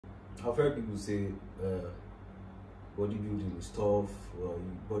I've heard people say bodybuilding is tough,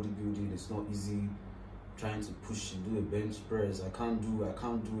 bodybuilding is not easy, trying to push, do a bench press, I can't do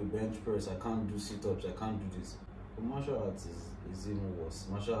a bench press, I can't do sit-ups, I can't do this. But martial arts is even worse.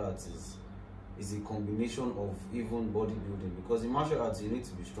 Martial arts is a combination of even bodybuilding, because in martial arts you need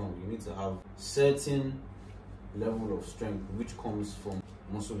to be strong, you need to have certain level of strength which comes from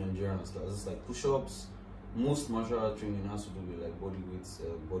muscle endurance. That's like push-ups. Most martial art training has to do with like body weight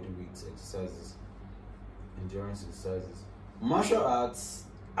exercises, endurance exercises. Martial arts,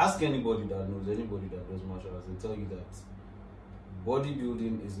 ask anybody that knows, anybody that does martial arts, they tell you that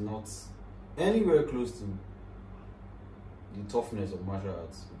bodybuilding is not anywhere close to the toughness of martial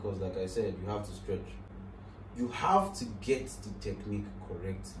arts, because like I said, you have to stretch, you have to get the technique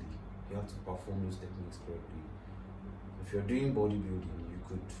correctly, you have to perform those techniques correctly. If you're doing bodybuilding,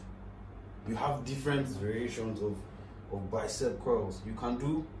 you have different variations of bicep curls. You can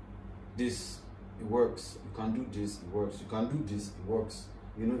do this, it works. You can do this, it works. You can do this, it works.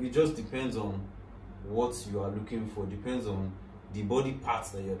 You know, it just depends on what you are looking for, depends on the body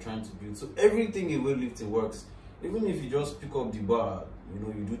parts that you're trying to build. So everything in weightlifting works. Even if you just pick up the bar, you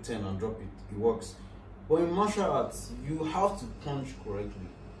know, you do 10 and drop it, it works. But in martial arts, you have to punch correctly.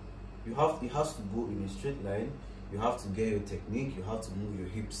 It has to go in a straight line. You have to get your technique, you have to move your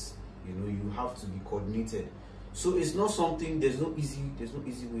hips. You know, you have to be coordinated. So it's not something, there's no easy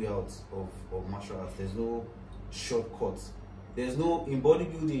way out of martial arts. There's no shortcuts. There's no, in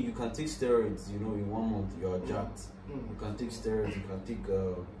bodybuilding you can take steroids, you know, in 1 month you are jacked. You can take steroids, you can take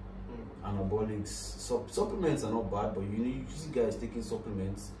anabolics. Supplements are not bad, but you see guys taking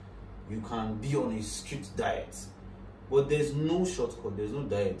supplements. You can be on a strict diet. But there's no shortcut, there's no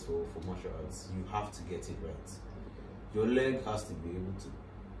diet for martial arts. You have to get it right. Your leg has to be able to.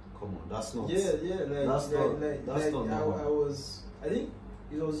 Come on, that's not. Yeah, like that's not I think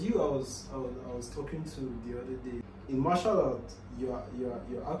it was you I was talking to the other day. In martial art,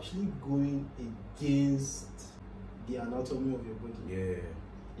 you're actually going against the anatomy of your body. Yeah.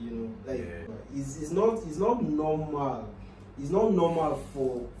 You know, like it's not normal. It's not normal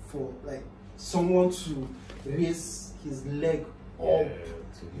for like someone to raise his leg up,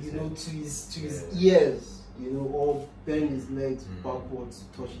 you know, to his ears. You know, or bend his legs backwards to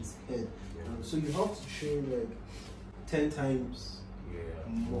touch his head. So you have to train like 10 times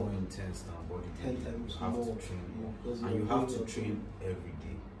more intense than bodybuilding. 10 times you have more. to train more. And you have to train every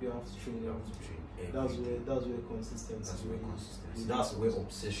day. You have to train every day. That's where consistency. That's where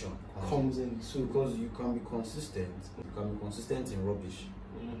obsession comes in. So because you can be consistent. You can be consistent in rubbish.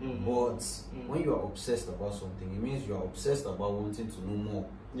 But when you are obsessed about something, it means you are obsessed about wanting to know more,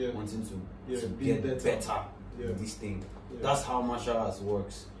 wanting to get better in this thing. That's how martial arts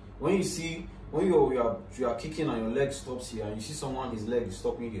works. When you are kicking and your leg stops here, and you see someone, his leg is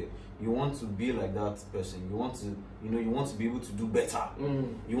stopping here, you want to be like that person. You want to be able to do better.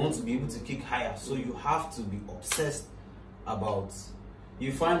 You want to be able to kick higher. So you have to be obsessed about.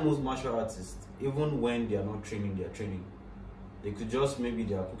 You find most martial artists, even when they are not training, they are training. They could just, maybe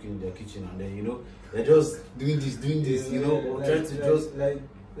they are cooking in their kitchen and then, you know, they're just doing this, you know, or like, trying to just... Like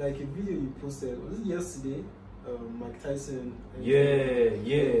a video you posted, was it yesterday? Mike Tyson.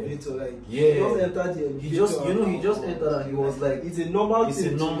 Elevator, like, he just entered the elevator. He just entered and he was like... It's a normal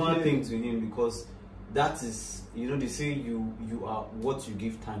thing to him because that is, you know, they say you are what you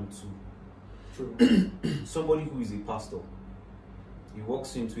give time to. True. Somebody who is a pastor, he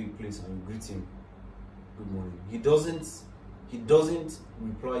walks into a place and you greet him, good morning. He doesn't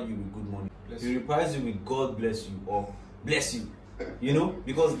reply you with good morning. He replies you with God bless you or bless you. You know,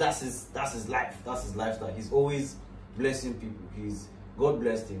 because that's his life, that's his lifestyle. He's always blessing people. God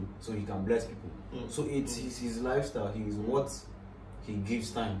blessed him so he can bless people. So it's his lifestyle. He is what he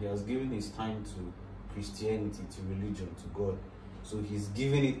gives time. He has given his time to Christianity, to religion, to God. So he's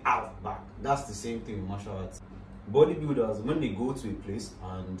giving it out back. That's the same thing in martial arts. Bodybuilders, when they go to a place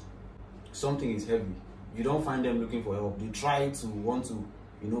and something is heavy, you don't find them looking for help. They try to want to,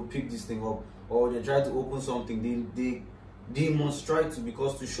 you know, pick this thing up, or they try to open something. They must try to,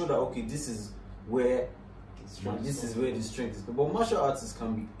 because to show that, okay, this is where the strength is. But martial artists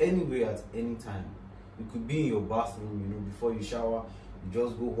can be anywhere at any time. You could be in your bathroom, you know, before you shower, you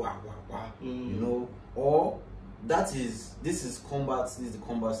just go wah wah wah, you know. Or this is combat. This is the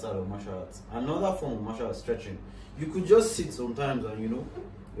combat style of martial arts. Another form of martial arts, stretching. You could just sit sometimes and, you know,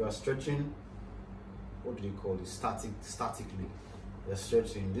 you are stretching. What do they call it? Statically. You're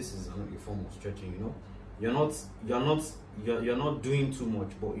stretching. This is a form of stretching, you know. You're not doing too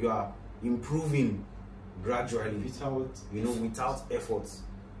much, but you are improving gradually without effort.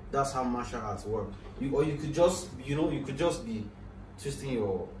 That's how martial arts work. You could just be twisting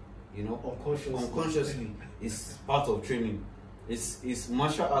your you know, unconsciously. It's part of training. It's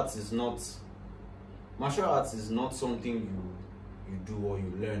martial arts is not something you do or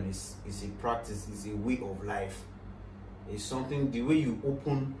you learn. It's a practice. It's a way of life. It's something, the way you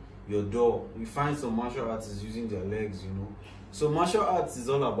open your door. You find some martial artists using their legs, you know. So martial arts is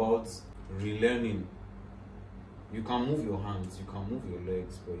all about relearning. You can move your hands, you can move your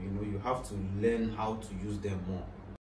legs, but you know, you have to learn how to use them more.